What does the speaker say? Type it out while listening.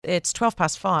It's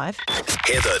 5:12.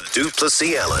 Heather du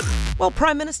Plessis-Allen. Well,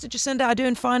 Prime Minister Jacinda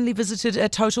Ardern finally visited a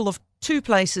total of 2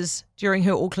 places during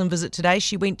her Auckland visit today.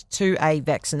 She went to a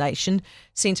vaccination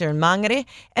centre in Mangere,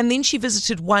 and then she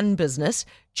visited one business,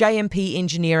 JMP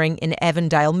Engineering in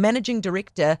Avondale. Managing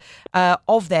Director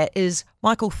of that is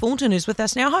Michael Thornton, who's with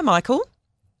us now. Hi, Michael.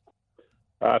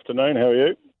 Afternoon, how are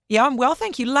you? Yeah, I'm well,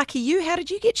 thank you. Lucky you. How did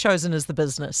you get chosen as the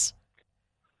business?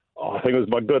 I think it was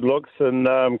my good looks and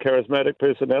charismatic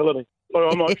personality.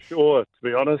 Well, I'm not sure, to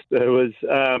be honest. It was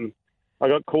I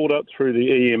got called up through the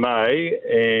EMA,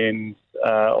 and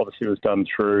obviously it was done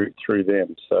through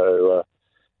them. So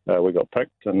we got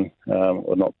picked, and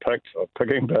well, not picked, or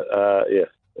picking, but yeah,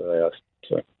 they asked.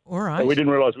 So. All right. And we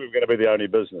didn't realise we were going to be the only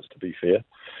business, to be fair.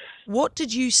 What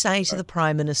did you say to the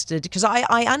Prime Minister? Because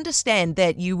I understand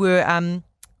that you were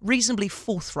reasonably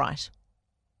forthright.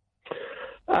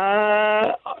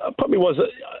 I probably was.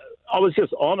 I was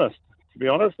just honest, to be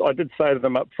honest. I did say to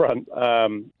them up front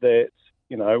that,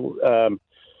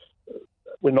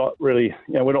 we're not really,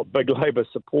 we're not big Labor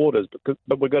supporters,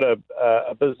 but we've got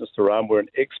a business to run. We're an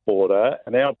exporter,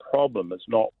 and our problem is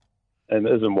not and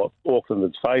isn't what Auckland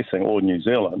is facing or New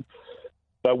Zealand,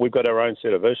 but we've got our own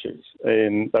set of issues.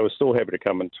 And they were still happy to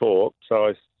come and talk. So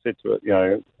I said to it,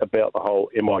 about the whole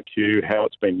MIQ, how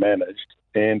it's been managed,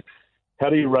 and how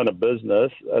do you run a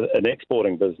business, an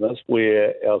exporting business,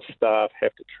 where our staff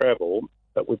have to travel,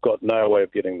 but we've got no way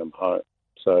of getting them home?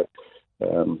 So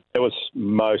that was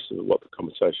most of what the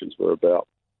conversations were about.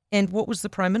 And what was the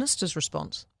Prime Minister's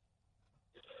response?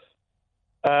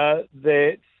 That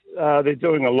they're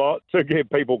doing a lot to get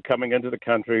people coming into the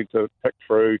country to pick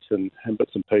fruit and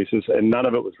bits and pieces, and none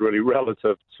of it was really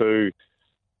relative to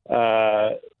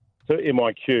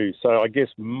MIQ. So I guess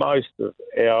most of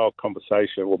our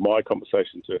conversation, or my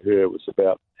conversation to her, was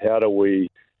about how do we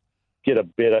get a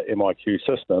better MIQ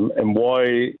system, and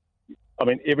why. I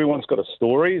mean, everyone's got a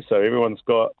story, so everyone's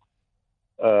got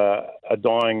a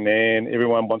dying nan.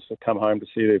 Everyone wants to come home to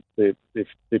see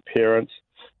their parents.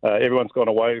 Everyone's gone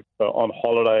away on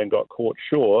holiday and got caught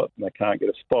short, and they can't get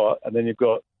a spot. And then you've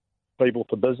got people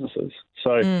for businesses.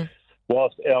 So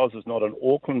whilst ours is not an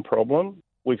Auckland problem,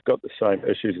 we've got the same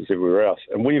issues as everywhere else.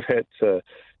 And we've had to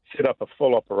set up a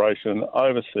full operation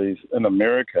overseas in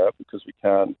America because we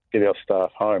can't get our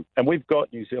staff home. And we've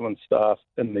got New Zealand staff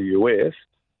in the US,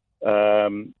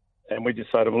 and we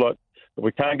just say to them, look, if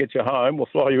we can't get you home, we'll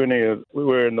fly you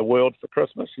anywhere in the world for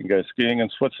Christmas. You can go skiing in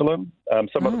Switzerland.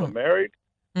 Some of them are married.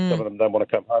 Some of them don't want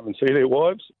to come home and see their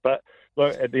wives. But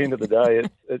look, at the end of the day,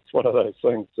 it's one of those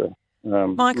things. So,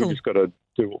 Michael, we just got to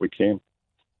do what we can.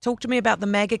 Talk to me about the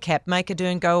MAGA cap, make a do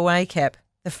and go away cap,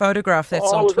 the photograph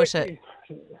that's on Twitter.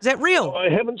 Is that real? I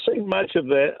haven't seen much of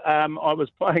that. I was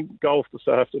playing golf this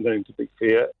afternoon, to be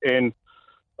fair, and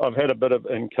I've had a bit of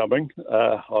incoming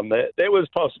on that. That was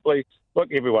possibly,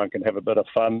 look, everyone can have a bit of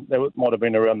fun. That might have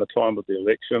been around the time of the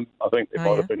election. I think there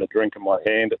might have been a drink in my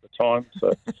hand at the time.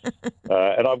 So,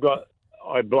 and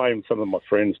I blame some of my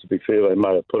friends, to be fair. They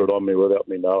may have put it on me without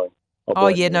me knowing.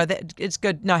 It's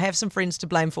good. No, have some friends to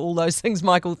blame for all those things,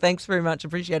 Michael. Thanks very much.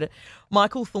 Appreciate it.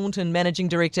 Michael Thornton, Managing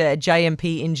Director at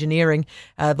JMP Engineering,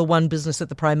 the one business that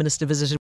the Prime Minister visited.